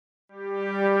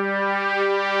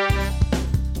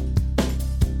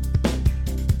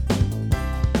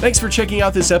Thanks for checking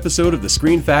out this episode of the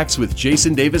Screen Facts with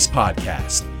Jason Davis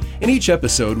podcast. In each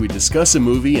episode, we discuss a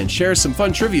movie and share some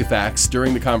fun trivia facts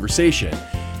during the conversation.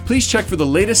 Please check for the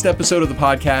latest episode of the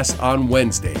podcast on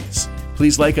Wednesdays.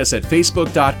 Please like us at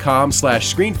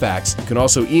facebook.com/screenfacts. You can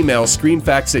also email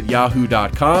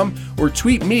screenfacts@yahoo.com or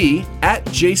tweet me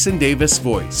at Jason Davis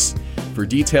Voice. For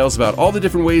details about all the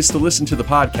different ways to listen to the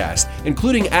podcast,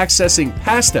 including accessing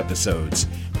past episodes,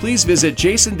 please visit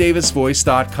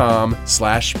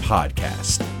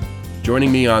jasonddavisvoice.com/podcast.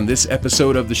 Joining me on this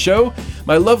episode of the show,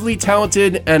 my lovely,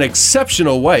 talented, and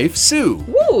exceptional wife, Sue.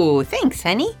 Woo, thanks,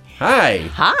 honey. Hi.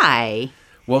 Hi.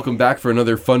 Welcome back for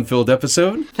another fun-filled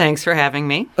episode. Thanks for having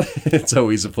me. It's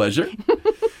always a pleasure.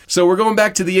 So we're going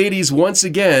back to the 80s once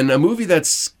again, a movie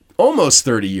that's almost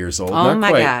 30 years old. Oh, Not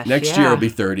my quite. gosh, Next yeah. year it'll be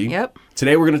 30. Yep.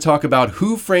 Today we're going to talk about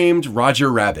Who Framed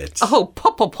Roger Rabbit. Oh,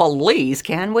 please,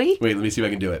 can we? Wait, let me see if I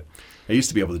can do it. I used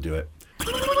to be able to do it.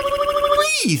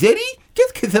 Please, Eddie.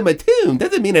 Just because I'm a tune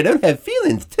doesn't mean I don't have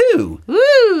feelings, too.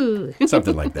 Woo!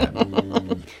 Something like that.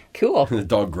 Cool. The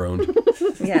dog groaned.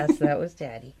 Yes, that was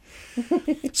Daddy.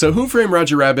 So Who Framed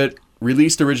Roger Rabbit,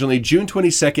 released originally June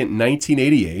 22nd,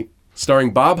 1988, starring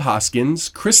Bob Hoskins,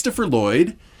 Christopher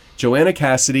Lloyd, Joanna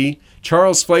Cassidy,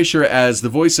 Charles Fleischer as the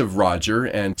voice of Roger,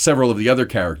 and several of the other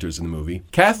characters in the movie.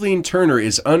 Kathleen Turner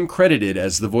is uncredited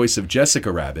as the voice of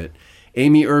Jessica Rabbit.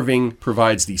 Amy Irving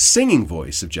provides the singing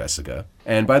voice of Jessica.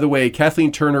 And by the way,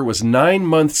 Kathleen Turner was 9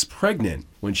 months pregnant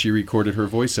when she recorded her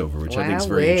voiceover, which I think is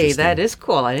very interesting. That is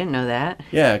cool. I didn't know that.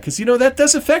 Yeah, because, that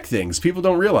does affect things. People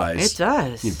don't realize. It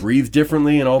does. You breathe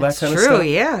differently and all that kind of stuff. True,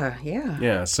 yeah.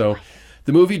 Yeah, so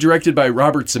the movie directed by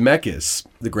Robert Zemeckis,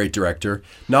 the great director,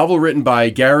 novel written by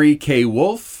Gary K.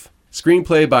 Wolfe,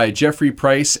 screenplay by Jeffrey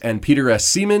Price and Peter S.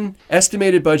 Seaman,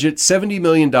 estimated budget $70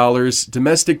 million,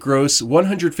 domestic gross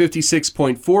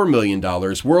 $156.4 million,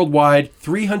 worldwide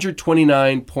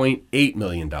 $329.8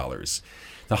 million.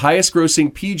 The highest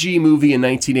grossing PG movie in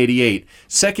 1988,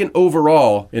 second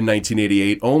overall in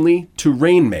 1988 only to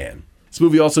Rain Man. This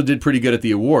movie also did pretty good at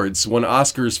the awards, won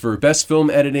Oscars for Best Film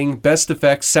Editing, Best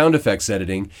Effects Sound Effects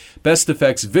Editing, Best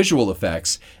Effects Visual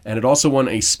Effects, and it also won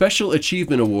a Special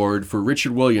Achievement Award for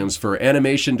Richard Williams for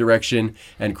animation direction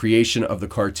and creation of the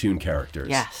cartoon characters.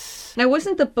 Yes. Now,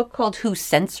 wasn't the book called Who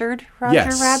Censored Roger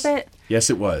Rabbit? Yes,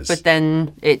 it was. But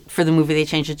then for the movie, they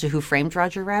changed it to Who Framed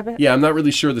Roger Rabbit? Yeah, I'm not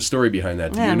really sure the story behind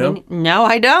that. Do you know? No,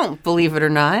 I don't, believe it or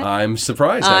not. I'm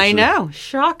surprised, actually. I know.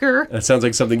 Shocker. That sounds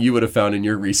like something you would have found in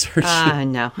your research.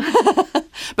 No.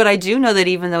 But I do know that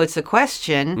even though it's a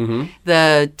question,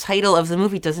 the title of the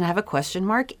movie doesn't have a question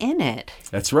mark in it.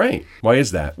 That's right. Why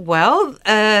is that? Well,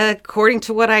 according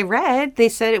to what I read, they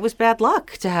said it was bad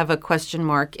luck to have a question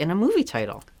mark in a movie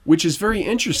title. Which is very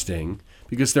interesting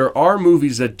because there are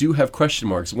movies that do have question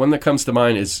marks. One that comes to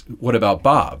mind is What About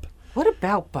Bob? What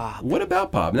about Bob? What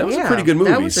About Bob? That was a pretty good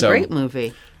movie. That was a great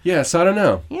movie. Yeah, so I don't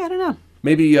know. Yeah, I don't know.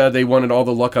 Maybe they wanted all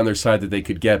the luck on their side that they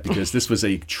could get because this was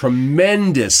a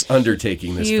tremendous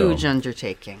undertaking, this film. Huge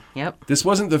undertaking, yep. This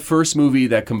wasn't the first movie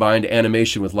that combined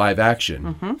animation with live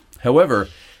action. However,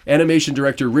 animation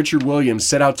director Richard Williams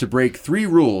set out to break 3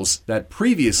 rules that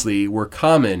previously were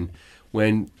common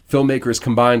when filmmakers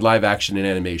combined live action and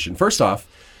animation. First off,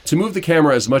 to move the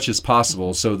camera as much as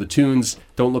possible so the toons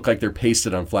don't look like they're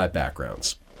pasted on flat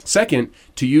backgrounds. Second,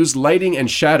 to use lighting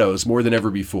and shadows more than ever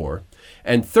before.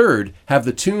 And third, have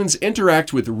the toons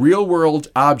interact with real-world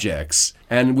objects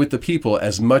and with the people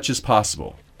as much as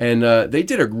possible. And they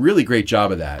did a really great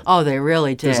job of that. Oh, they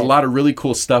really did. There's a lot of really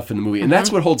cool stuff in the movie, and that's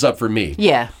what holds up for me.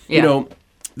 Yeah.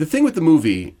 The thing with the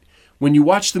movie, when you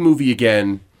watch the movie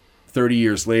again 30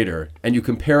 years later, and you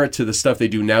compare it to the stuff they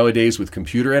do nowadays with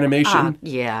computer animation,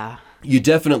 you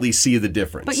definitely see the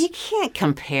difference. But you can't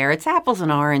compare. It's apples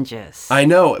and oranges. I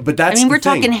know, but that's the thing. we're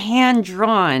talking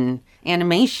hand-drawn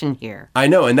animation here. I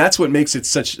know, and that's what makes it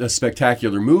such a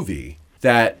spectacular movie,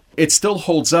 that it still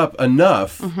holds up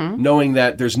enough knowing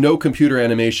that there's no computer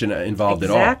animation involved at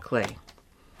all. Exactly.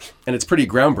 And it's pretty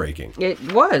groundbreaking.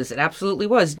 It was. It absolutely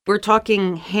was. We're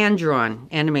talking hand-drawn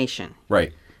animation.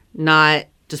 Right. Not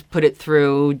just put it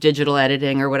through digital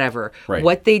editing or whatever. Right.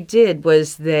 What they did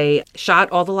was they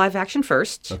shot all the live action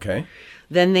first. Okay.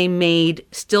 Then they made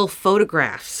still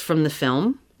photographs from the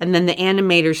film. And then the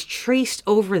animators traced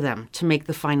over them to make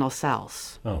the final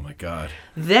cells. Oh, my God.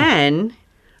 Then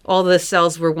all the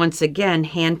cells were once again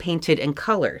hand-painted and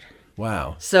colored.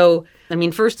 Wow. So,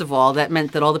 first of all, that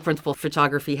meant that all the principal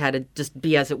photography had to just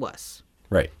be as it was.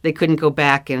 Right. They couldn't go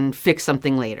back and fix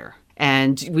something later.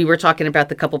 And we were talking about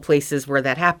the couple places where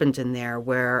that happened in there,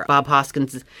 where Bob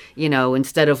Hoskins,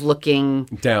 instead of looking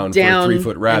down for a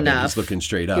 3-foot rabbit, enough, he's looking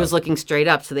straight up. He was looking straight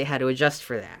up, so they had to adjust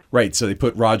for that. Right, so they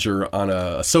put Roger on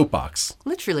a soapbox.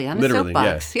 Literally on a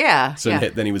soapbox. Yeah. So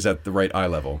then he was at the right eye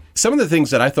level. Some of the things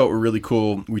that I thought were really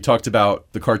cool, we talked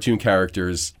about the cartoon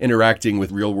characters interacting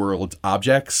with real-world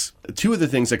objects. Two of the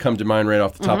things that come to mind right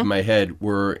off the top of my head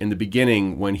were in the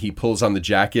beginning when he pulls on the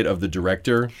jacket of the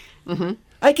director.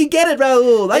 I can get it,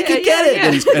 Raul. I can get it. Yeah.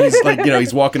 And he's like,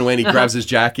 he's walking away and he grabs his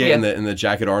jacket and the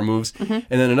jacket arm moves. And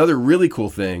then another really cool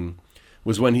thing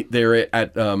was when they were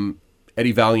at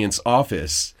Eddie Valiant's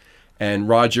office and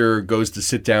Roger goes to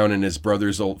sit down in his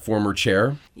brother's old former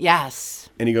chair. Yes.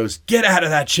 And he goes, get out of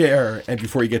that chair. And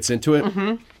before he gets into it,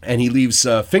 and he leaves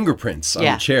fingerprints on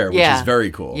the chair, which is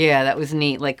very cool. Yeah, that was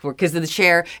neat. Like, because of the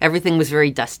chair, everything was very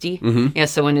dusty. Yeah,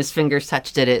 so when his fingers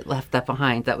touched it, it left that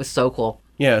behind. That was so cool.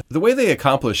 Yeah, the way they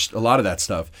accomplished a lot of that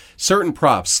stuff, certain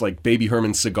props like Baby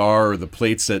Herman's cigar or the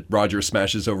plates that Roger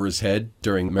smashes over his head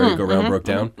during Merry-Go-Round broke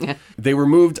down, they were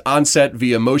moved on set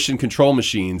via motion control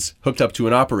machines hooked up to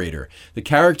an operator. The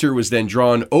character was then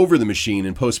drawn over the machine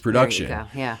in post-production. There you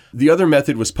go, yeah. The other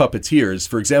method was puppeteers.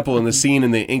 For example, in the scene in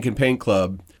the Ink and Paint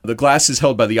Club, the glasses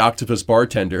held by the octopus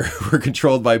bartender were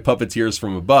controlled by puppeteers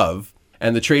from above,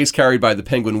 and the trays carried by the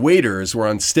penguin waiters were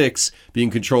on sticks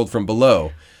being controlled from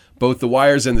below. Both the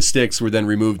wires and the sticks were then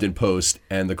removed in post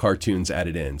and the cartoons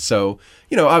added in. So,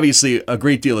 obviously a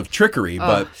great deal of trickery,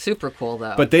 but super cool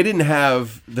though. But they didn't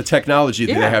have the technology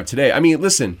that they have today. I mean,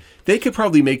 listen, they could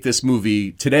probably make this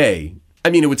movie today.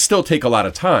 I mean, it would still take a lot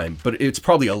of time, but it's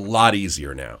probably a lot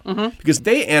easier now because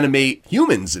they animate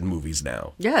humans in movies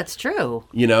now. Yeah, it's true.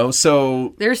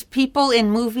 So there's people in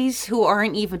movies who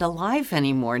aren't even alive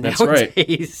anymore nowadays. That's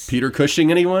right. Peter Cushing,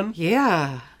 anyone?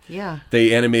 Yeah. Yeah.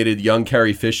 They animated young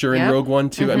Carrie Fisher in Rogue One,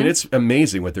 too. I mean, it's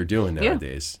amazing what they're doing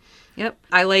nowadays. Yep.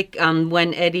 I like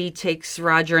when Eddie takes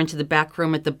Roger into the back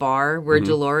room at the bar where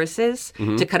Dolores is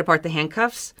to cut apart the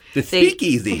handcuffs. The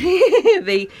speakeasy.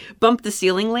 They bump the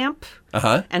ceiling lamp.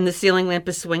 And the ceiling lamp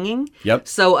is swinging. Yep.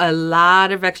 So a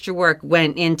lot of extra work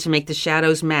went in to make the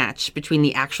shadows match between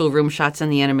the actual room shots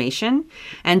and the animation.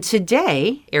 And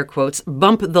today, air quotes,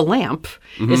 bump the lamp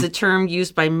is a term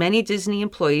used by many Disney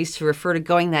employees to refer to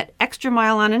going that extra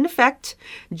mile on an effect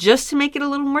just to make it a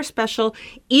little more special,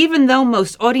 even though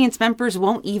most audience members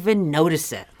won't even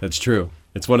notice it. That's true.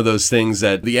 It's one of those things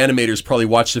that the animators probably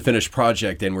watched the finished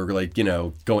project and were like,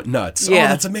 going nuts. Yeah. Oh,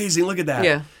 that's amazing. Look at that.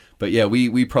 Yeah. But yeah,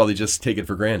 we probably just take it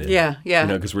for granted. Yeah.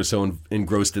 Because we're so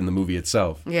engrossed in the movie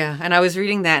itself. Yeah, and I was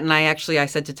reading that, and I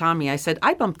said to Tommy,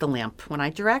 I bump the lamp when I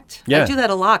direct. Yeah. I do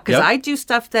that a lot, because I do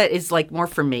stuff that is like more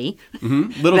for me.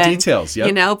 Little details,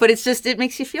 but it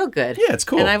makes you feel good. Yeah, it's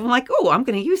cool. And I'm like, I'm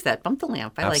going to use that, bump the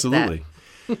lamp. I like that. Absolutely.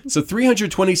 So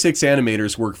 326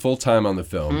 animators work full-time on the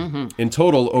film. In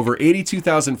total, over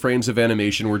 82,000 frames of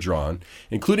animation were drawn,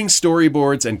 including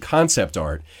storyboards and concept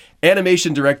art.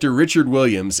 Animation director Richard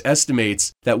Williams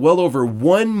estimates that well over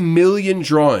 1 million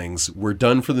drawings were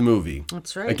done for the movie.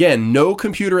 That's right. Again, no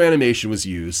computer animation was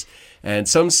used, and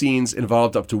some scenes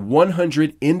involved up to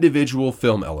 100 individual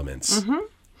film elements.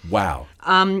 Wow.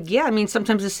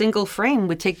 Sometimes a single frame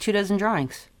would take 24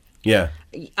 drawings. Yeah.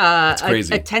 That's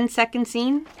crazy. A 10-second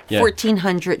scene,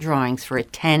 1,400 drawings for a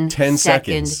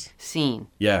 10-second scene.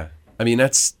 Yeah. I mean,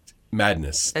 that's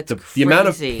madness. That's the amount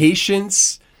of crazy.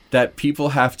 patience that people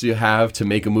have to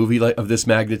make a movie of this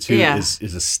magnitude is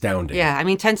astounding. Yeah, I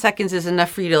mean, 10 seconds is enough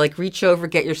for you to reach over,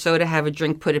 get your soda, have a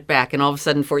drink, put it back, and all of a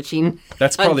sudden 14.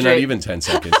 That's probably not even 10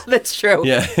 seconds. That's true.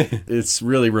 Yeah, it's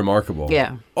really remarkable.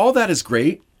 Yeah. All that is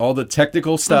great. All the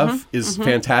technical stuff is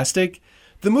fantastic.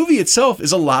 The movie itself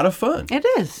is a lot of fun. It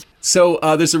is. So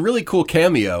there's a really cool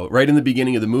cameo right in the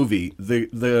beginning of the movie.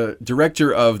 The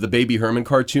director of the Baby Herman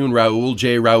cartoon, Raul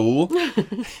J.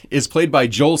 Raul, is played by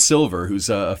Joel Silver, who's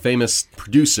a famous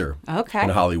producer in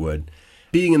Hollywood.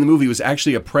 Being in the movie was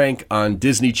actually a prank on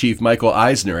Disney chief Michael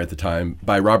Eisner at the time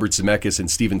by Robert Zemeckis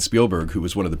and Steven Spielberg, who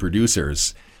was one of the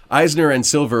producers. Eisner and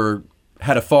Silver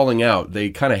had a falling out. They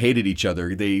kind of hated each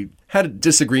other. They had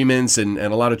disagreements and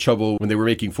a lot of trouble when they were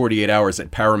making 48 Hours at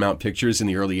Paramount Pictures in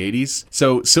the early 80s.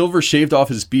 So Silver shaved off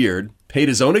his beard, paid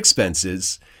his own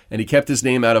expenses, and he kept his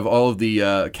name out of all of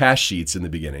the cash sheets in the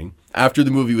beginning. After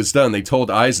the movie was done, they told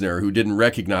Eisner, who didn't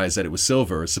recognize that it was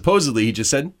Silver. Supposedly, he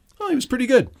just said, he was pretty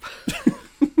good.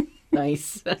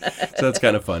 Nice. So that's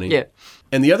kind of funny. Yeah.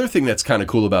 And the other thing that's kind of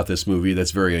cool about this movie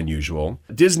that's very unusual,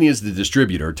 Disney is the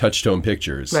distributor, Touchstone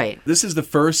Pictures. Right. This is the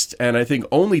first and I think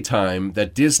only time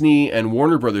that Disney and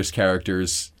Warner Brothers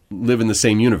characters live in the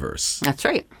same universe. That's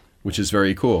right. Which is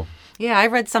very cool. Yeah, I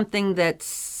read something that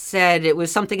said it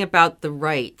was something about the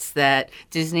rights that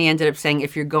Disney ended up saying,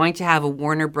 if you're going to have a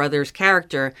Warner Brothers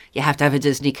character, you have to have a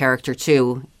Disney character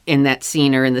too in that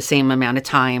scene or in the same amount of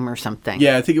time or something.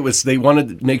 Yeah, I think it was, they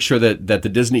wanted to make sure that the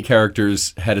Disney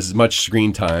characters had as much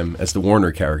screen time as the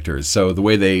Warner characters. So the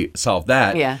way they solved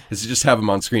that is to just have them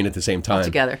on screen at the same time.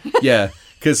 Together. Yeah.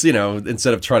 Because,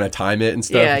 instead of trying to time it and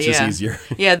stuff, it's just easier.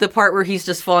 Yeah, the part where he's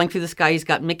just falling through the sky, he's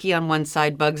got Mickey on one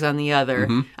side, Bugs on the other.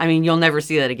 Mm-hmm. I mean, you'll never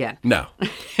see that again. No.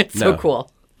 It's so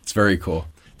cool. It's very cool.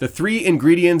 The 3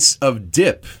 ingredients of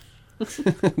dip.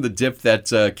 The dip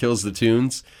that kills the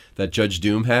tunes that Judge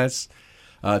Doom has.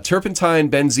 Turpentine,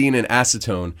 benzene, and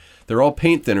acetone. They're all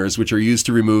paint thinners which are used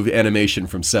to remove animation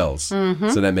from cells. Mm-hmm.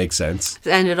 So that makes sense.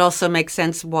 And it also makes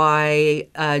sense why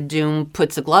Doom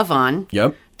puts a glove on.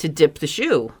 Yep. To dip the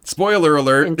shoe. Spoiler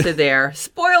alert. Into there.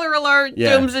 Spoiler alert,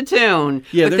 yeah. Doom's a tune.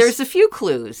 Yeah, but there's a few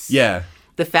clues. Yeah.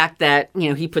 The fact that,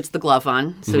 he puts the glove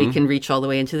on so he can reach all the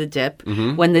way into the dip.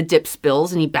 Mm-hmm. When the dip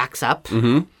spills and he backs up.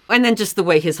 Mm-hmm. And then just the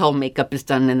way his whole makeup is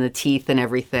done and the teeth and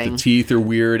everything. The teeth are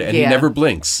weird and he never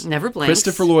blinks. Never blinks.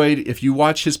 Christopher Lloyd, if you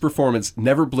watch his performance,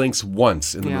 never blinks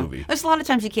once in the movie. There's a lot of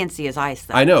times you can't see his eyes,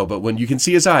 though. I know, but when you can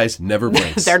see his eyes, never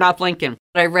blinks. They're not blinking.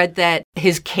 I read that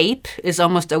his cape is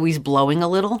almost always blowing a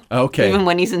little. Okay. Even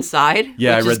when he's inside.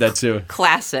 Yeah, I read that too.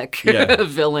 Classic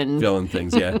villain. Villain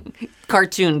things, yeah.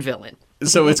 Cartoon villain.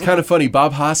 So it's kind of funny.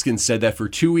 Bob Hoskins said that for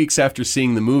 2 weeks after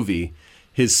seeing the movie,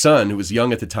 his son, who was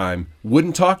young at the time,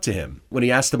 wouldn't talk to him. When he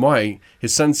asked him why,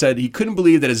 his son said he couldn't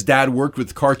believe that his dad worked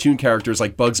with cartoon characters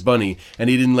like Bugs Bunny and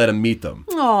he didn't let him meet them.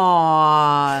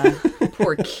 Aww,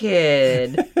 poor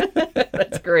kid.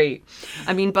 That's great.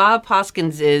 I mean, Bob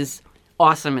Hoskins is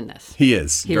awesome in this. He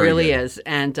is. He really is.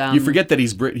 And you forget that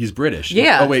he's British.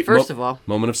 Yeah, oh, wait, first of all.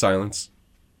 Moment of silence.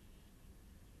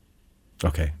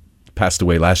 Okay. Passed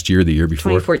away last year, the year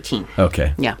before? 2014.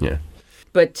 Okay. Yeah. Yeah.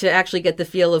 But to actually get the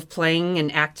feel of playing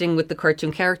and acting with the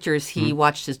cartoon characters, he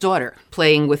watched his daughter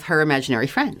playing with her imaginary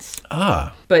friends.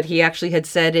 Ah. But he actually had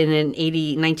said in an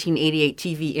 1988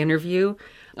 TV interview,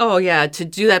 oh, yeah, to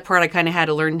do that part, I kind of had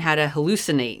to learn how to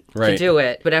hallucinate to do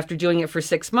it. But after doing it for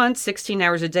 6 months, 16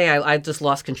 hours a day, I just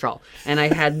lost control. And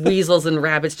I had weasels and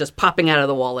rabbits just popping out of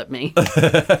the wall at me.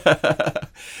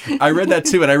 I read that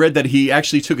too, and I read that he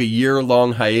actually took a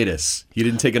year-long hiatus. He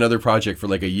didn't take another project for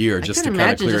like a year just to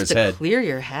kind of clear his head. Clear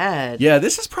your head. Yeah,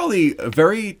 this is probably a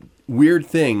very weird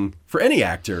thing for any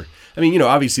actor. I mean,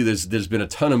 obviously there's been a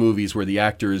ton of movies where the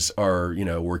actors are,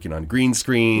 working on green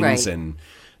screens and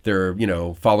they're,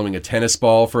 following a tennis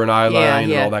ball for an eye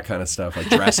line and all that kind of stuff, like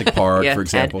Jurassic Park, for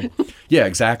example. Yeah,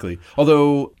 exactly.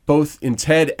 Although both in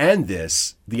Ted and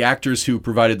this, the actors who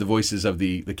provided the voices of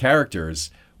the characters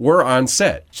were on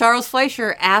set. Charles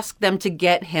Fleischer asked them to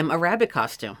get him a rabbit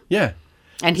costume. Yeah.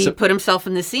 And he put himself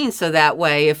in the scene so that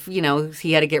way if,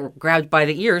 he had to get grabbed by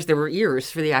the ears, there were ears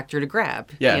for the actor to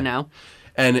grab,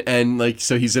 And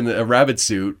so he's in a rabbit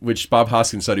suit, which Bob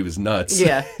Hoskins thought he was nuts.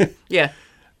 Yeah, yeah.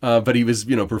 But he was,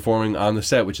 performing on the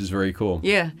set, which is very cool.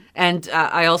 Yeah. And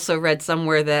I also read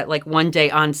somewhere that, one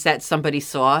day on set, somebody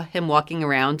saw him walking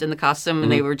around in the costume,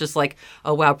 and they were just like,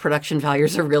 oh, wow, production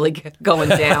values are really going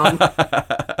down.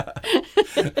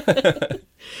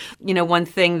 One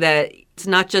thing that it's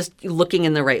not just looking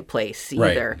in the right place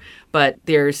either, but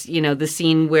there's, the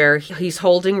scene where he's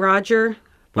holding Roger.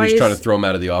 When he's trying to throw him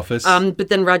out of the office. But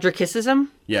then Roger kisses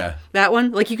him. Yeah. That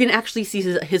one. You can actually see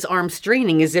his arm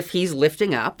straining as if he's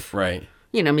lifting up. Right.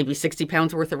 Maybe 60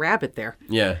 pounds worth of rabbit there.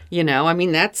 Yeah. I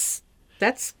mean, that's...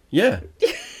 Yeah.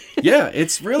 Yeah,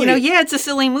 it's really... it's a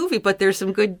silly movie, but there's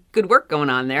some good work going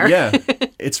on there. Yeah.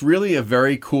 It's really a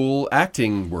very cool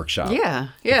acting workshop. Yeah,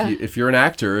 yeah. If you're an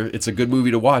actor, it's a good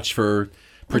movie to watch for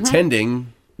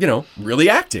pretending... really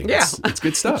acting. Yeah. It's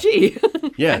good stuff. Gee.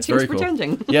 Yeah, it's very cool.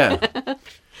 Pretending. Yeah.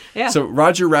 Yeah. So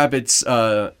Roger Rabbit's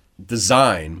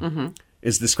design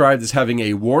is described as having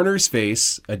a Warner's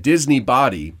face, a Disney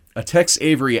body, a Tex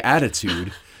Avery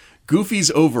attitude,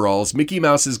 Goofy's overalls, Mickey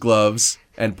Mouse's gloves,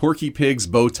 and Porky Pig's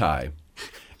bow tie.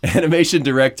 Animation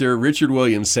director Richard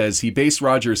Williams says he based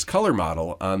Roger's color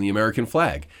model on the American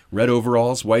flag, red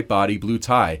overalls, white body, blue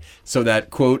tie, so that,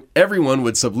 quote, everyone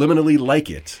would subliminally like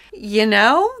it.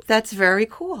 That's very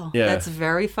cool. Yeah. That's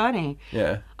very funny.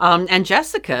 Yeah. And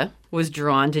Jessica was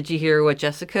drawn. Did you hear what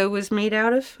Jessica was made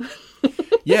out of?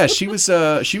 Yeah, she was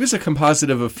a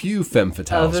composite of a few femme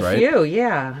fatales, right? Of a few,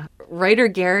 yeah. Writer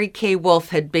Gary K. Wolfe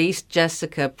had based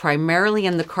Jessica primarily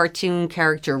on the cartoon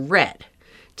character Red,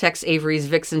 Tex Avery's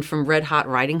vixen from Red Hot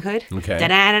Riding Hood. Okay.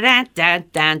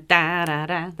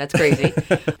 Da-da-da-da-da-da-da-da. That's crazy.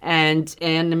 And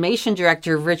animation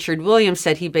director Richard Williams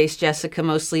said he based Jessica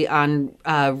mostly on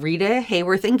Rita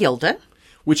Hayworth and Gilda.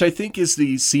 which I think is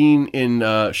the scene in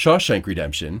Shawshank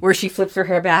Redemption. Where she flips her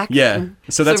hair back. Yeah.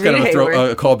 So that's kind of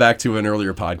a callback to an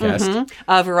earlier podcast.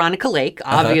 Veronica Lake,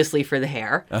 obviously for the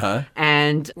hair.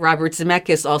 And Robert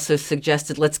Zemeckis also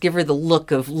suggested, let's give her the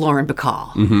look of Lauren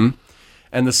Bacall.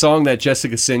 And the song that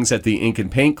Jessica sings at the Ink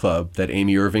and Paint Club that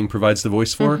Amy Irving provides the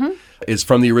voice for is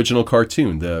from the original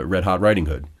cartoon, the Red Hot Riding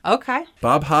Hood. Okay.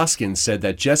 Bob Hoskins said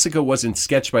that Jessica wasn't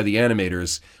sketched by the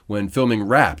animators when filming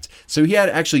Wrapped, so he had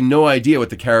actually no idea what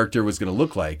the character was going to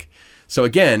look like. So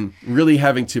again, really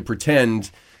having to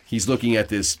pretend he's looking at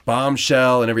this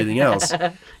bombshell and everything else.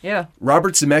 Yeah.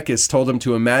 Robert Zemeckis told him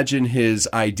to imagine his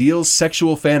ideal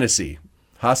sexual fantasy.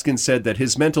 Hoskins said that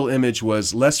his mental image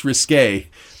was less risque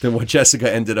than what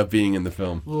Jessica ended up being in the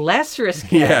film. Less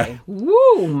risque. Yeah.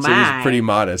 Woo, my. So he's a pretty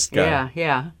modest guy. Yeah,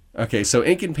 yeah. Okay, so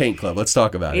Ink and Paint Club. Let's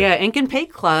talk about it. Yeah, Ink and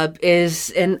Paint Club is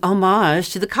an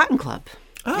homage to the Cotton Club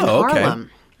in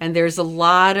Harlem. And there's a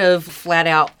lot of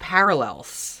flat-out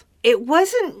parallels. It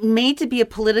wasn't made to be a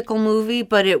political movie,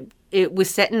 but it was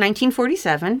set in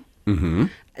 1947.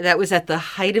 That was at the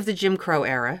height of the Jim Crow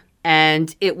era.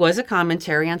 And it was a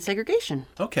commentary on segregation.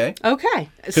 Okay. Okay.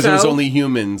 Because it was only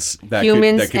humans that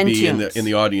could be in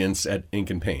the audience at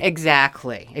Ink and Paint.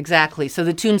 Exactly. So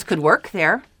the tunes could work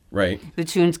there. Right. The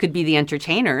tunes could be the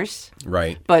entertainers.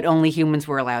 Right. But only humans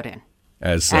were allowed in.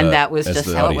 And that was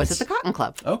just how it was at the Cotton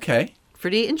Club. Okay.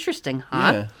 Pretty interesting,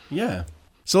 huh? Yeah.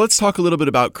 So let's talk a little bit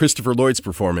about Christopher Lloyd's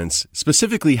performance,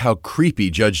 specifically how creepy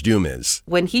Judge Doom is.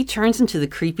 When he turns into the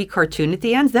creepy cartoon at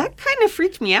the end, that kind of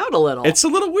freaked me out a little. It's a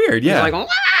little weird, yeah. He's like, the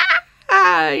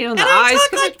eyes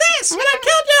talk like this. I'm gonna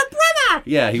kill your brother.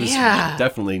 Yeah, he was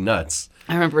definitely nuts.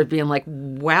 I remember it being like,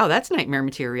 wow, that's nightmare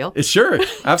material. Sure,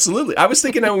 absolutely. I was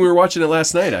thinking that when we were watching it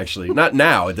last night, actually. Not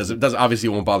now. It doesn't obviously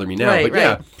won't bother me now. Right, but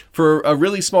yeah, for a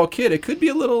really small kid, it could be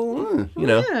a little,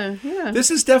 Yeah.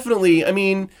 This is definitely, I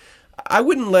mean, I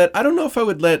don't know if I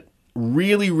would let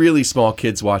really, really small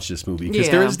kids watch this movie because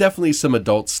there is definitely some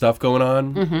adult stuff going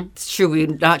on. It's true. We're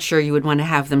not sure you would want to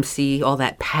have them see all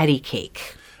that patty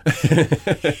cake.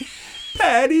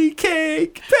 Patty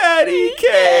cake, patty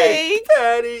cake,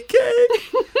 patty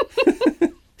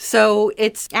cake. So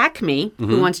it's Acme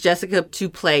who wants Jessica to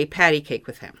play patty cake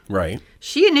with him. Right.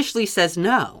 She initially says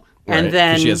no. Right. And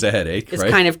then she has a headache, is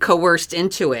kind of coerced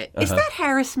into it. Is that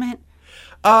harassment?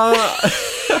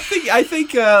 I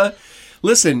think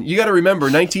listen, you got to remember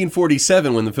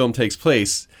 1947 when the film takes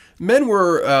place, men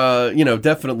were,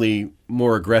 definitely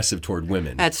more aggressive toward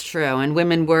women. That's true. And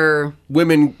women,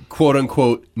 quote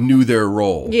unquote, knew their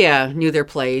role. Yeah, knew their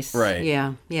place. Right.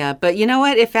 Yeah. But you know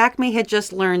what? If Acme had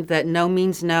just learned that no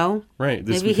means no, right.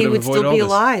 Maybe he would still be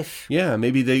alive. Yeah,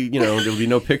 maybe there would be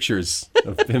no pictures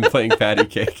of him playing patty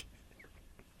cake.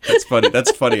 That's funny.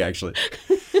 That's funny, actually.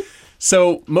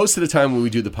 So most of the time when we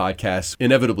do the podcast,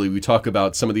 inevitably we talk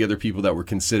about some of the other people that were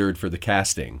considered for the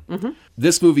casting.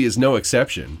 This movie is no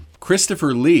exception.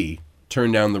 Christopher Lee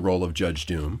turned down the role of Judge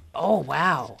Doom. Oh,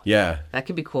 wow. Yeah. That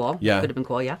could be cool. Yeah. Could have been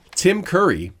cool, yeah. Tim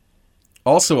Curry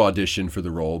also auditioned for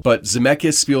the role, but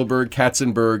Zemeckis, Spielberg,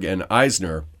 Katzenberg, and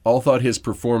Eisner all thought his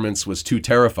performance was too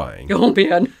terrifying. Oh,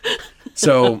 man.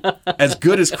 So as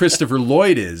good as Christopher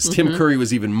Lloyd is, Tim Curry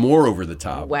was even more over the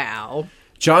top. Wow.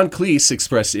 John Cleese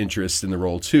expressed interest in the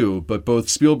role too, but both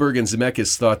Spielberg and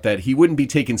Zemeckis thought that he wouldn't be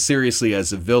taken seriously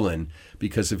as a villain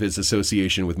because of his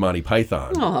association with Monty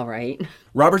Python. All right.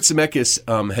 Robert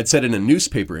Zemeckis had said in a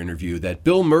newspaper interview that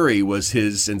Bill Murray was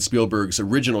his and Spielberg's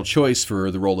original choice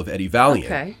for the role of Eddie Valiant.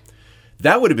 Okay.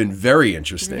 That would have been very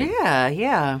interesting.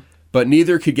 Yeah. But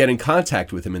neither could get in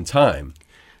contact with him in time.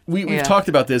 We've talked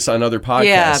about this on other podcasts.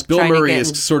 Yeah, Bill Murray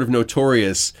is sort of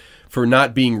notorious for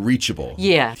not being reachable.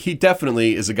 Yeah. He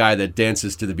definitely is a guy that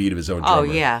dances to the beat of his own drummer. Oh,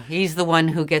 yeah. He's the one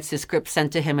who gets his script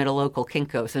sent to him at a local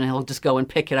Kinko's, and he'll just go and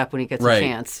pick it up when he gets a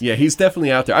chance. Yeah, he's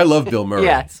definitely out there. I love Bill Murray.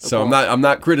 Yeah, so cool. I'm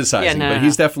not criticizing, but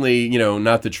he's definitely,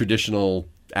 not the traditional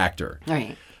actor.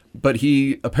 Right. But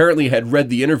he apparently had read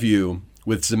the interview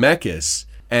with Zemeckis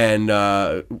and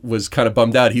was kind of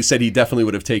bummed out. He said he definitely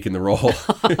would have taken the role.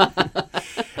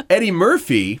 Eddie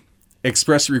Murphy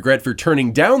expressed regret for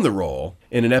turning down the role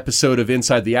in an episode of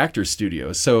Inside the Actors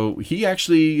Studio. So he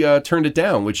actually turned it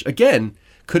down, which, again,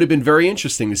 could have been very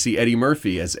interesting to see Eddie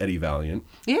Murphy as Eddie Valiant.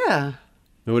 Yeah.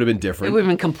 It would have been different. It would have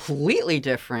been completely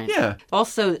different. Yeah.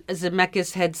 Also,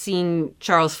 Zemeckis had seen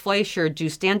Charles Fleischer do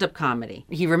stand-up comedy.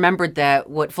 He remembered that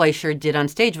what Fleischer did on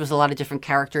stage was a lot of different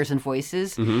characters and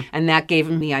voices, and that gave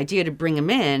him the idea to bring him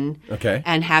in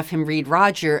and have him read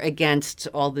Roger against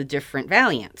all the different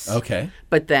Valiants. Okay.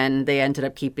 But then they ended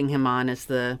up keeping him on as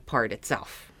the part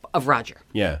itself of Roger.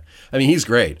 Yeah. I mean, he's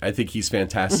great. I think he's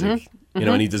fantastic You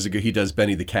know, and he does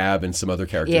Benny the Cab and some other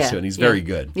characters too, and he's very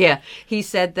good. Yeah. He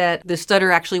said that the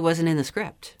stutter actually wasn't in the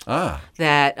script. Ah.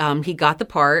 That he got the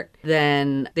part,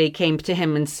 then they came to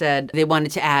him and said they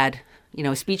wanted to add, you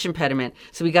know, a speech impediment.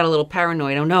 So we got a little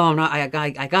paranoid. Oh no, I'm not. I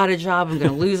got a job. I'm going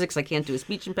to lose it because I can't do a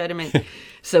speech impediment.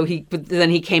 So then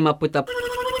he came up with the.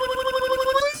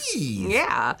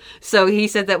 Yeah. So he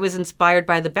said that was inspired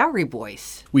by the Bowery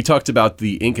Boys. We talked about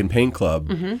the Ink and Paint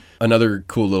Club. Another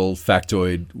cool little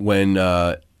factoid, when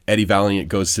Eddie Valiant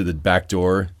goes to the back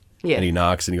door and he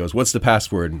knocks and he goes, "What's the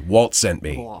password?" "Walt sent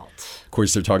me." Walt. Of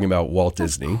course, they're talking about Walt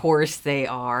Disney. Of course they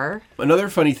are. Another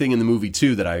funny thing in the movie,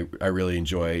 too, that I really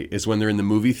enjoy is when they're in the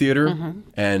movie theater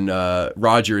and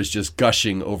Roger is just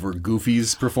gushing over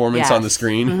Goofy's performance on the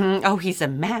screen. Oh, he's a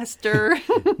master.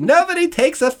 Nobody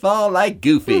takes a fall like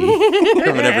Goofy.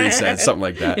 Or whatever he says, something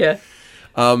like that. Yeah.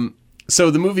 So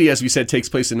the movie, as we said, takes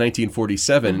place in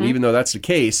 1947. And even though that's the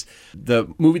case, the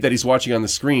movie that he's watching on the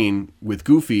screen with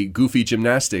Goofy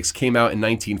Gymnastics, came out in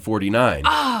 1949.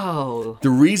 Oh. The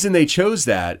reason they chose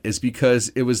that is because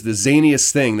it was the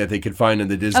zaniest thing that they could find in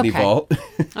the Disney vault.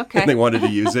 Okay. And they wanted to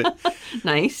use it.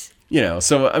 Nice. You know,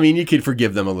 so, I mean, you could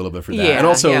forgive them a little bit for that. Yeah, and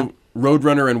also, yeah.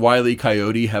 Roadrunner and Wile E.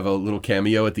 Coyote have a little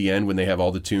cameo at the end when they have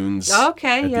all the tunes at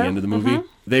the end of the movie.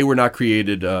 They were not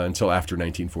created until after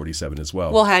 1947 as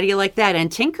well. Well, how do you like that? And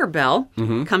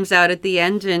Tinkerbell comes out at the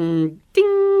end and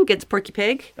ding, gets Porky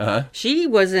Pig. She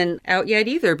wasn't out yet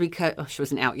either because... Oh, she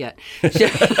wasn't out yet.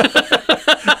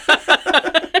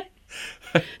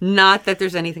 Not that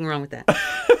there's anything wrong with that.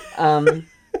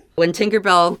 When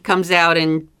Tinkerbell comes out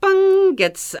and bung,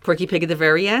 gets Porky Pig at the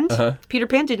very end, Peter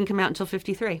Pan didn't come out until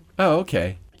 1953. Oh,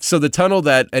 okay. So the tunnel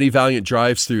that Eddie Valiant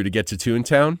drives through to get to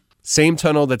Toontown, same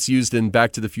tunnel that's used in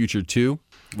Back to the Future 2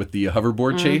 with the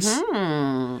hoverboard chase.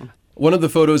 One of the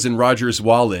photos in Roger's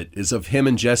wallet is of him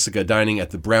and Jessica dining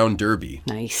at the Brown Derby.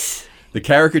 Nice. The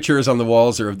caricatures on the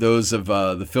walls are of those of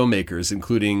the filmmakers,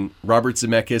 including Robert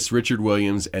Zemeckis, Richard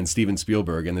Williams, and Steven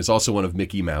Spielberg. And there's also one of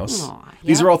Mickey Mouse.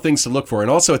 These are all things to look for.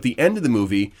 And also at the end of the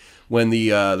movie, when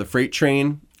the freight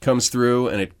train comes through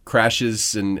and it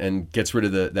crashes and gets rid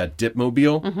of that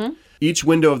dipmobile, each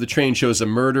window of the train shows a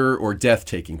murder or death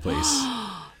taking place.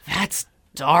 That's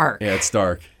dark. Yeah, it's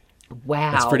dark.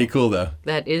 Wow. That's pretty cool, though.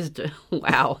 That is...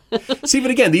 Wow. See,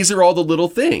 but again, these are all the little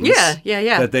things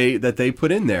Yeah. that they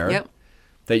put in there. Yep.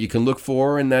 That you can look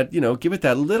for and that, you know, give it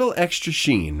that little extra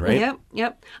sheen, right?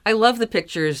 Yep. I love the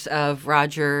pictures of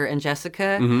Roger and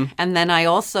Jessica. And then I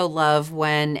also love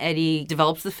when Eddie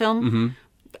develops the film.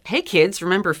 Hey, kids,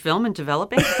 remember film and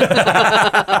developing?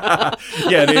 I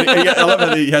love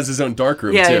how he has his own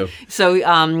darkroom, too. So,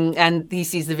 and he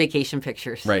sees the vacation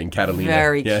pictures. Right, in Catalina.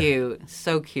 Very cute.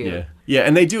 So cute. Yeah,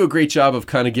 and they do a great job of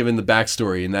kind of giving the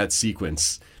backstory in that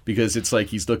sequence. Because it's like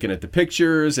he's looking at the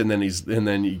pictures, and then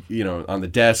you know, on the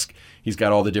desk he's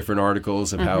got all the different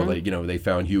articles of how they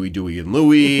found Huey, Dewey, and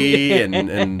Louie,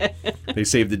 and they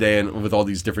saved the day and with all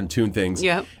these different Toon things.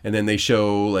 Yep. And then they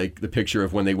show like the picture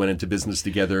of when they went into business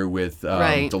together with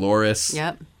Dolores.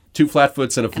 Yep. 2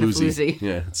 Flatfoots and a floozy.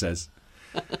 Yeah, it says.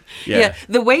 Yeah,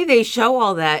 the way they show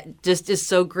all that just is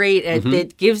so great.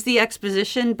 It gives the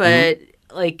exposition, but.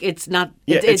 Like, it's not...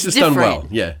 it's just different. done well.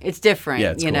 Yeah. It's different,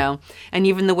 it's you cool. know? And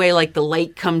even the way, like, the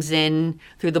light comes in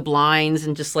through the blinds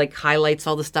and just, like, highlights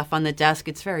all the stuff on the desk.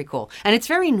 It's very cool. And it's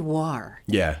very noir.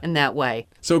 Yeah. In that way.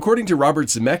 So according to Robert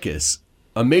Zemeckis,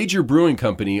 a major brewing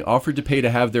company offered to pay to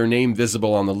have their name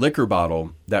visible on the liquor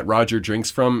bottle that Roger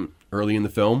drinks from early in the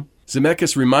film.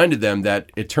 Zemeckis reminded them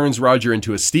that it turns Roger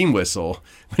into a steam whistle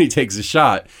when he takes a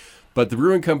shot. But the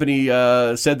brewing company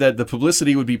said that the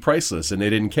publicity would be priceless and they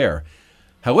didn't care.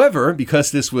 However, because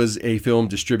this was a film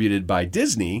distributed by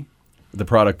Disney, the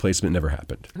product placement never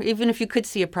happened. Even if you could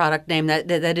see a product name,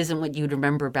 that isn't what you'd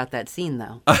remember about that scene,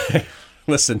 though.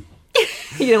 Listen.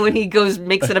 You know, when he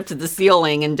makes it up to the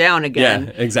ceiling and down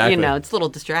again. Yeah, exactly. You know, it's a little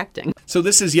distracting. So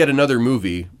this is yet another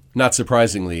movie, not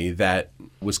surprisingly, that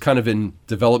was kind of in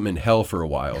development hell for a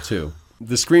while, too.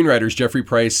 The screenwriters, Jeffrey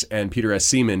Price and Peter S.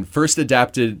 Seaman, first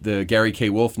adapted the Gary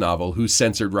K. Wolfe novel, Who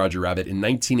Censored Roger Rabbit, in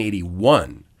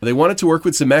 1981. They wanted to work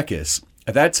with Zemeckis.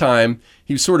 At that time,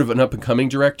 he was sort of an up-and-coming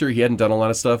director. He hadn't done a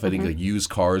lot of stuff. I think like Used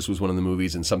Cars was one of the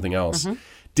movies and something else.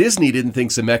 Disney didn't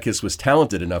think Zemeckis was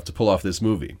talented enough to pull off this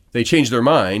movie. They changed their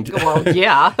mind. Well,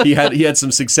 yeah. he had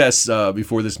some success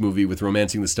before this movie with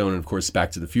Romancing the Stone and, of course,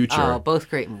 Back to the Future. Oh, both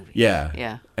great movies.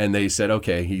 Yeah. And they said,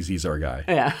 okay, he's our guy.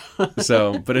 Yeah.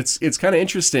 But it's kind of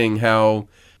interesting how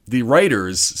the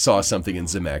writers saw something in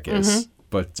Zemeckis,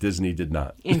 but Disney did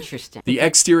not. Interesting. The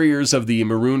exteriors of the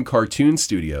Maroon Cartoon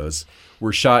Studios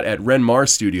were shot at Ren Mar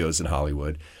Studios in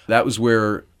Hollywood. That was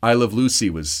where I Love Lucy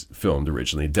was filmed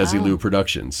originally. Desilu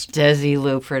Productions.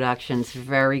 Desilu Productions.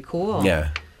 Very cool. Yeah.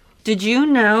 Did you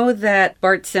know that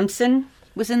Bart Simpson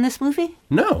was in this movie?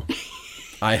 No.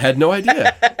 I had no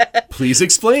idea. Please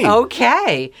explain.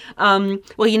 Okay.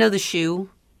 Well, you know the shoe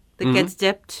that gets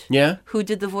dipped? Yeah. Who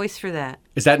did the voice for that?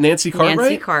 Is that Nancy Cartwright?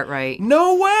 Nancy Cartwright.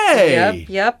 No way.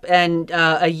 Yep. And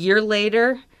a year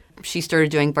later, she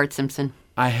started doing Bart Simpson.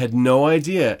 I had no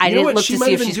idea. I You know didn't what? look She to might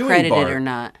see have if been she's doing credited Bart. or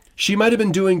not. She might have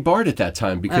been doing Bart at that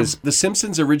time because The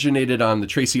Simpsons originated on the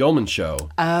Tracy Ullman Show.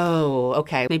 Oh,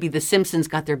 okay. Maybe The Simpsons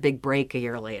got their big break a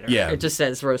year later. Yeah. It just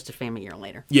says Rose to Fame a year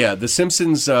later. Yeah, The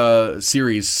Simpsons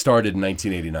series started in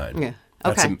 1989. Yeah.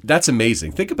 Okay. That's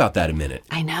amazing. Think about that a minute.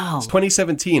 I know.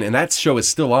 2017, and that show is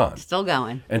still on Still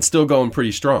going. and still going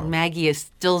pretty strong. Maggie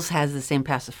still has the same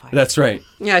pacifier. That's right.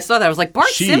 Yeah, I saw that. I was like, Bart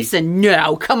Simpson?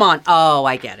 No, come on. Oh,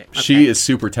 I get it. Okay. She is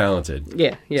super talented.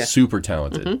 Yeah. Super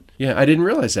talented. Yeah, I didn't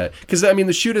realize that. Because, I mean,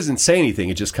 the shoe doesn't say anything.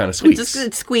 It just kind of squeaks.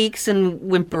 It squeaks and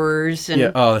whimpers. And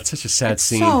Yeah. Oh, that's such a sad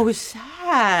scene. so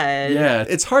sad. Yeah.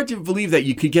 It's hard to believe that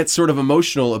you could get sort of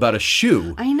emotional about a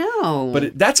shoe. I know.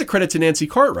 But that's a credit to Nancy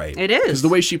Cartwright. It is. Because the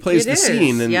way she plays the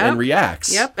scene and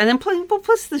reacts. Yep. And then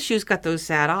plus the shoe's got those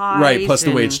sad eyes. Right, plus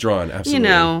the way it's drawn. Absolutely.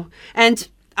 You know. And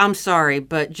I'm sorry,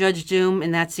 but Judge Doom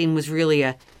in that scene was really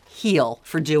a heel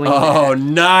for doing that. Oh,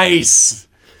 nice.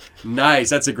 Nice.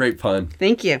 That's a great pun.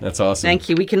 Thank you. That's awesome. Thank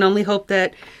you. We can only hope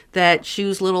that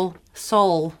Shoe's little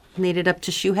soul made it up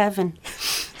to Shoe Heaven.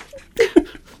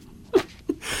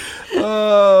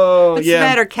 Oh, What's yeah. the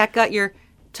matter? Cat got your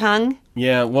tongue?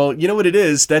 Yeah, well, you know what it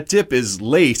is? That dip is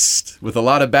laced with a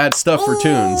lot of bad stuff for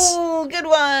tunes. Oh, good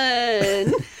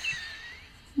one.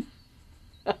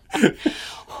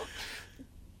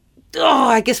 Oh,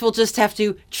 I guess we'll just have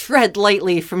to tread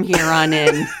lightly from here on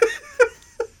in.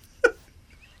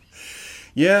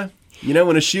 Yeah, you know,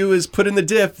 when a shoe is put in the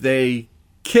dip, they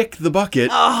kick the bucket.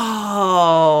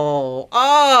 Oh,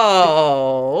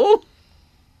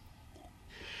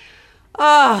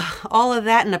 all of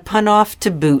that and a pun off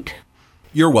to boot.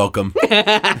 You're welcome.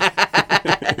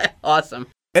 Awesome.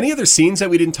 Any other scenes that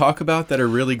we didn't talk about that are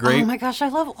really great? Oh my gosh, I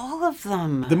love all of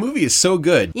them. The movie is so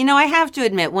good. You know, I have to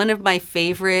admit, one of my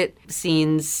favorite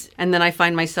scenes, and then I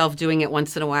find myself doing it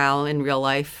once in a while in real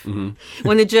life,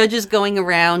 when the judge is going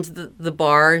around the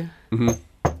bar,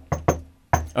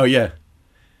 Oh, yeah.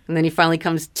 and then he finally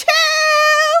comes, 2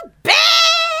 bits!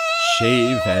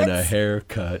 Shave and a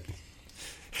haircut.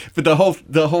 But the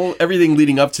whole everything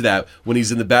leading up to that, when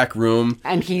he's in the back room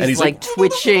And he's like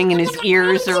twitching and his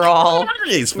ears are all...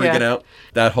 he's freaking Yeah. out.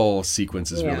 That whole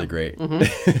sequence is really great. and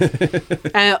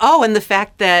the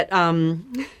fact that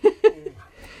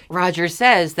Roger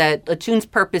says that a tune's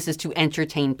purpose is to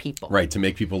entertain people. Right, to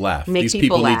make people laugh. Make These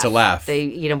people need to laugh.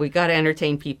 We got to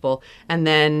entertain people. And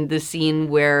then the scene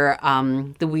where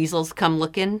the weasels come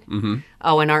looking. Mm-hmm.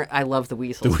 Oh, and I love the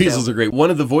weasels. The weasels are great.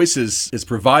 One of the voices is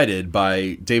provided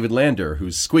by David Lander,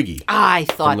 who's Squiggy. I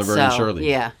thought from Laverne and so. Shirley.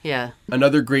 Yeah.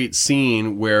 Another great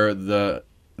scene where the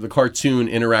cartoon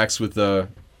interacts with the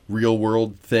real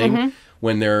world thing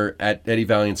when they're at Eddie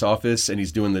Valiant's office and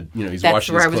he's doing he's That's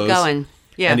washing where his I was clothes. going.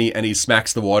 Yeah. And he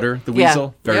smacks the water, the Yeah.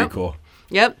 weasel. Very Yep. cool.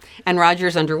 Yep. And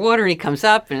Roger's underwater and he comes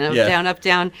up and up,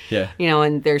 down. Yeah.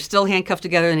 And they're still handcuffed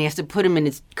together and he has to put him in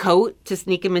his coat to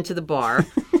sneak him into the bar.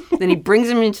 Then he brings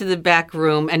him into the back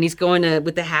room and he's going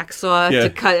with the hacksaw to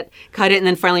cut it. And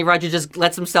then finally Roger just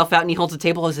lets himself out and he holds the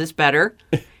table. Is this better?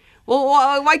 Well,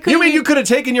 why couldn't You mean you could have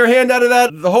taken your hand out of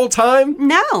that the whole time?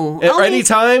 No. At any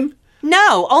time?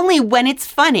 No, only when it's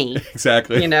funny.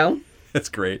 Exactly. That's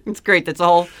great. It's great. That's the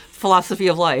whole philosophy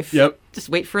of life. Yep. Just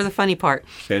wait for the funny part.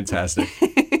 Fantastic.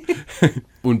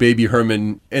 When Baby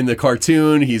Herman in the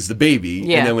cartoon, he's the baby.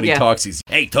 Yeah, and then when he yeah. talks, he's,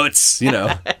 hey, toots,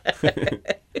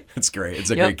 It's great. It's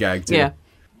a great gag, too. Yeah.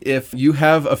 If you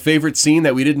have a favorite scene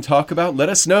that we didn't talk about, let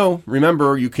us know.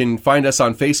 Remember, you can find us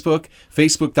on Facebook,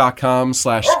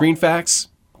 facebook.com/screenfacts.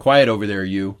 Quiet over there,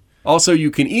 you. Also, you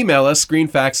can email us,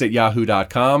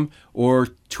 screenfacts@yahoo.com, or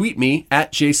tweet me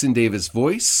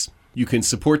 @JasonDavisVoice. You can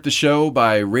support the show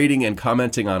by rating and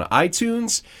commenting on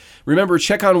iTunes. Remember,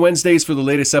 check on Wednesdays for the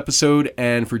latest episode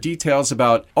and for details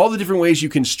about all the different ways you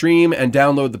can stream and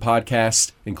download the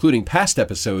podcast, including past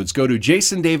episodes, go to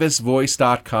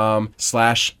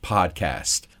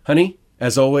jasondavisvoice.com/podcast. Honey,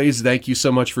 as always, thank you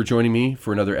so much for joining me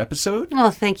for another episode.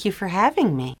 Well, thank you for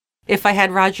having me. If I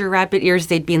had Roger Rabbit ears,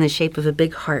 they'd be in the shape of a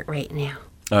big heart right now.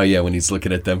 Oh, yeah, when he's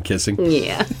looking at them kissing.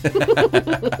 Yeah.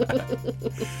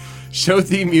 Show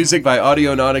theme music by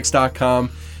Audionautics.com.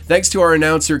 Thanks to our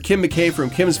announcer, Kim McKay from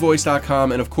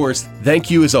kimsvoice.com. And of course,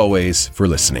 thank you as always for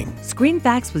listening. Screen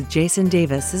Facts with Jason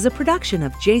Davis is a production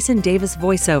of Jason Davis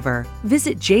VoiceOver.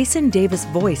 Visit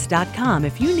jasondavisvoice.com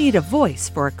if you need a voice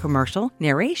for a commercial,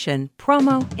 narration,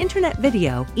 promo, internet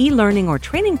video, e-learning or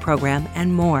training program,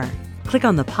 and more. Click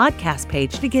on the podcast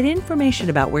page to get information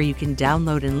about where you can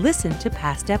download and listen to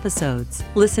past episodes.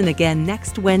 Listen again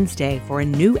next Wednesday for a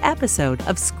new episode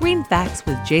of Screen Facts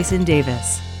with Jason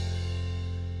Davis.